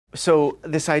So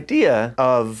this idea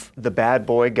of the bad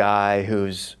boy guy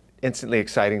who's instantly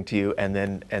exciting to you, and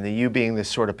then you being this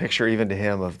sort of picture even to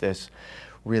him of this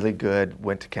really good,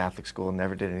 went to Catholic school,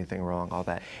 never did anything wrong, all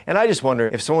that. And I just wonder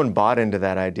if someone bought into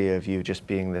that idea of you just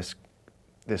being this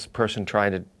person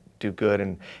trying to do good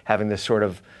and having this sort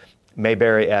of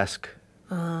Mayberry-esque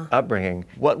upbringing,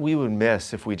 what we would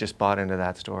miss if we just bought into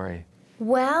that story.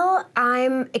 Well,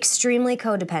 I'm extremely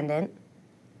codependent.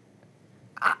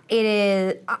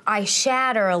 I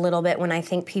shatter a little bit when I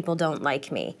think people don't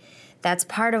like me. That's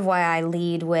part of why I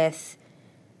lead with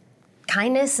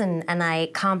kindness and I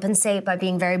compensate by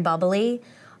being very bubbly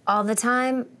all the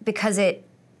time, because I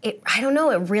don't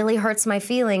know, it really hurts my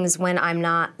feelings when I'm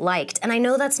not liked. And I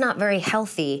know that's not very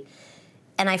healthy,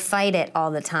 and I fight it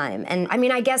all the time. And I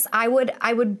mean, I guess I would,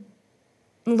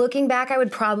 looking back, I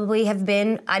would probably have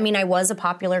been, I was a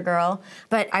popular girl,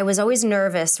 but I was always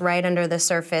nervous right under the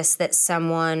surface that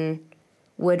someone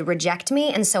would reject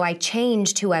me, and so I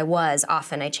changed who I was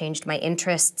often. I changed my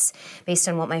interests based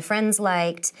on what my friends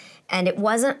liked, and it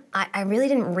wasn't, I really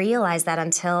didn't realize that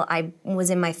until I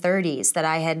was in my 30s, that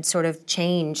I had sort of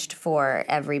changed for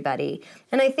everybody.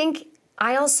 And I think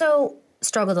I also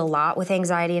struggled a lot with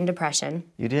anxiety and depression.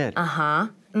 You did? Uh-huh.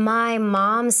 My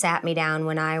mom sat me down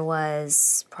when I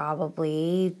was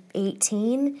probably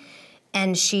 18,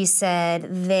 and she said,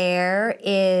 there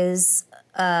is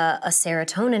a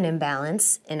serotonin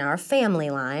imbalance in our family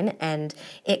line, and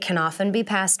it can often be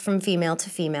passed from female to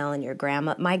female. And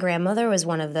my grandmother was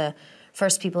one of the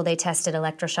first people they tested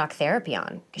electroshock therapy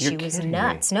on, because she was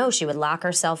nuts. No, she would lock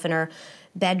herself in her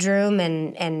bedroom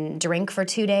and drink for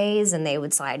 2 days, and they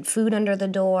would slide food under the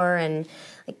door, and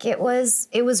like it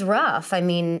was rough. I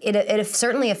mean, it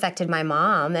certainly affected my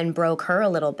mom and broke her a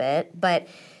little bit, but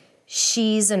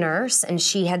she's a nurse, and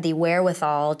she had the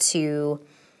wherewithal to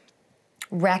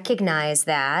recognize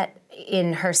that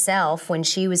in herself when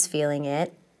she was feeling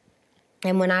it.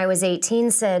 And when I was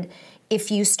 18, said,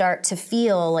 if you start to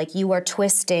feel like you are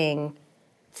twisting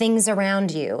things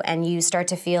around you, and you start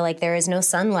to feel like there is no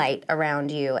sunlight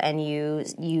around you, and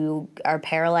you are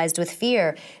paralyzed with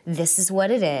fear, this is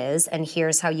what it is, and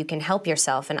here's how you can help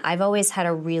yourself. And I've always had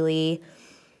a really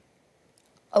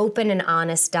open and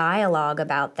honest dialogue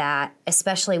about that,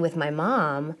 especially with my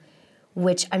mom,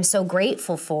 which I'm so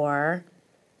grateful for,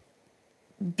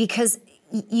 because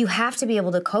you have to be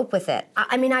able to cope with it.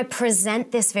 I mean, I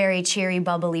present this very cheery,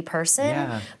 bubbly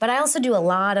person, but I also do a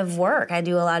lot of work. I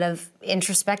do a lot of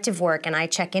introspective work, and I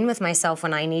check in with myself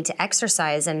when I need to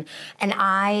exercise. And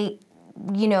I,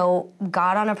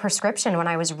 got on a prescription when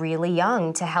I was really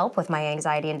young to help with my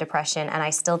anxiety and depression, and I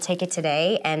still take it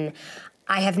today, and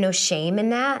I have no shame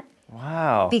in that.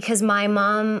 Wow. Because my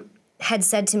mom had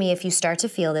said to me, if you start to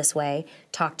feel this way,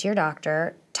 talk to your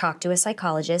doctor, talk to a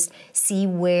psychologist, see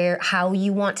how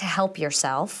you want to help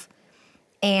yourself.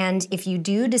 And if you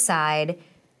do decide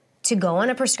to go on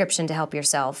a prescription to help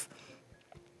yourself,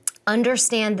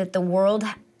 understand that the world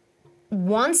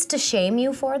wants to shame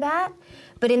you for that,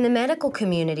 but in the medical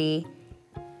community,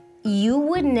 you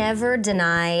would never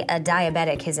deny a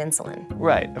diabetic his insulin.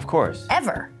 Right, of course.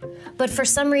 Ever. But for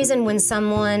some reason, when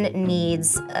someone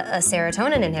needs a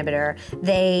serotonin inhibitor,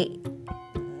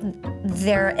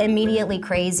 they're immediately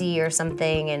crazy or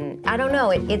something, and I don't know.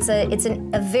 It's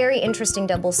a very interesting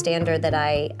double standard that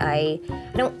I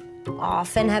don't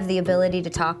often have the ability to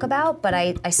talk about, but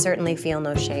I certainly feel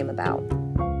no shame about.